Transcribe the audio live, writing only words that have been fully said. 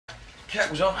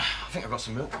Kettle's on. I think I've got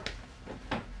some milk.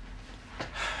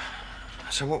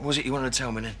 So what was it you wanted to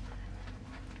tell me then?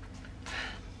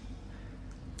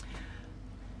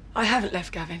 I haven't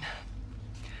left Gavin.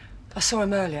 I saw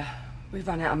him earlier. We've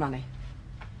run out of money.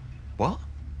 What?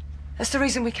 That's the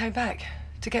reason we came back,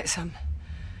 to get some.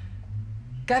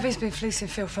 Gavin's been fleecing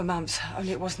Phil for months,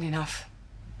 only it wasn't enough.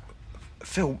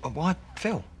 Phil? Why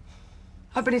Phil?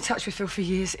 I've been in touch with Phil for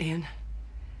years, Ian.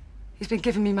 He's been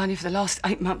giving me money for the last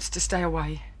 8 months to stay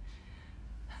away.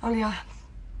 Only I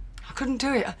couldn't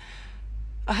do it.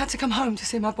 I had to come home to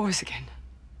see my boys again.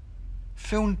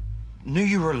 Phil knew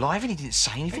you were alive and he didn't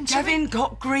say anything to me? Gavin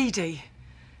got greedy.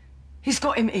 He's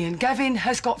got him, Ian. Gavin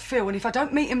has got Phil, and if I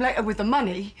don't meet him later with the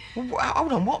money... Well,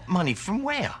 hold on, what money? From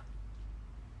where?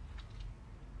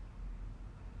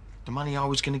 The money I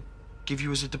was going to give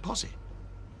you as a deposit?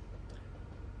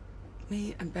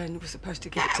 Me and Ben were supposed to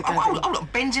give it to Oh, Gavin. hold on,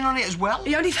 Ben's in on it as well?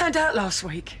 He only found out last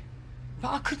week. But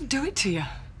I couldn't do it to you.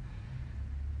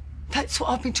 That's what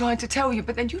I've been trying to tell you,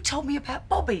 but then you told me about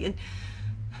Bobby and...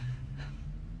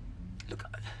 Look,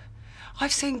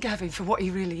 I've seen Gavin for what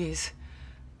he really is.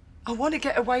 I want to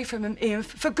get away from him, Ian,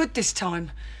 for good this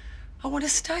time. I want to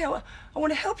stay. I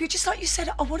want to help you, just like you said.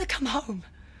 I want to come home.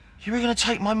 You were going to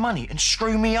take my money and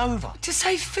screw me over? To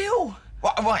save Phil.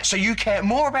 Right, so you care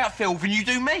more about Phil than you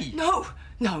do me? No.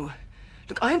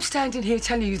 Look, I am standing here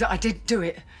telling you that I didn't do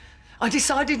it. I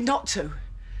decided not to.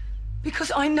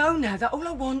 Because I know now that all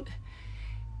I want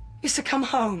is to come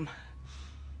home.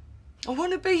 I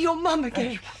want to be your mum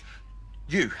again.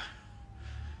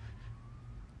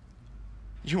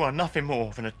 You are nothing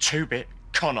more than a two-bit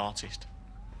con artist.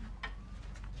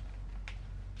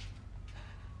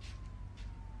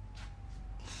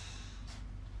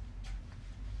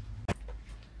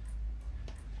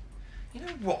 You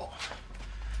know what?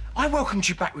 I welcomed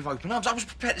you back with open arms. I was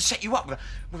prepared to set you up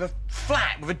with a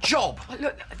flat, with a job.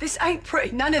 Look, this ain't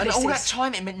pretty. None of this And all is. that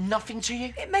time it meant nothing to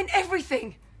you? It meant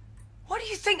everything. Why do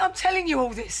you think I'm telling you all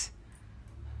this?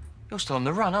 You're still on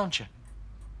the run, aren't you?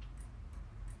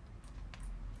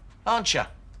 Aren't you?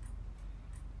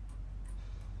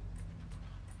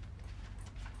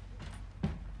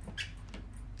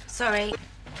 Sorry.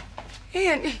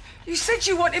 Ian, you said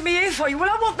you wanted me here for you. Well,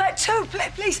 I want that too.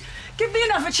 Please, give me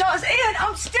another chance. Ian,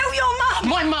 I'm still your mum.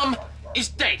 My mum is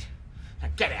dead. Now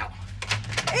get out.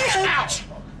 Ian! Out!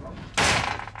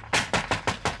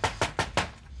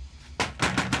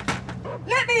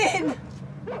 Let me in.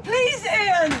 Please,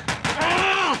 Ian.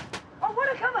 Ah! I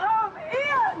want to come home.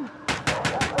 Ian!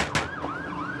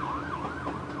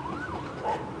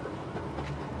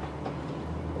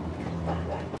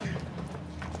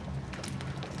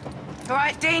 All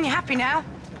right, Dean, you happy now?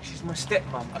 She's my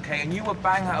stepmom, okay? And you were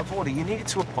bang out of order. You needed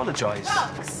to apologise.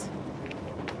 Fox!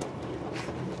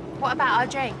 What about our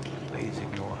drink? Please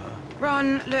ignore her.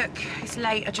 Ron, look, it's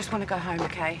late. I just want to go home,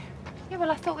 okay? Yeah,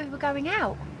 well, I thought we were going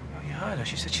out. Oh, you heard her.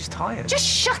 She said she's tired. Just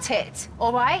shut it,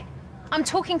 all right? I'm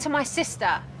talking to my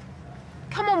sister.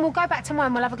 Come on, we'll go back to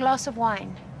mine. We'll have a glass of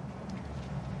wine.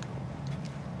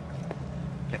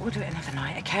 Look, we'll do it another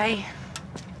night, okay?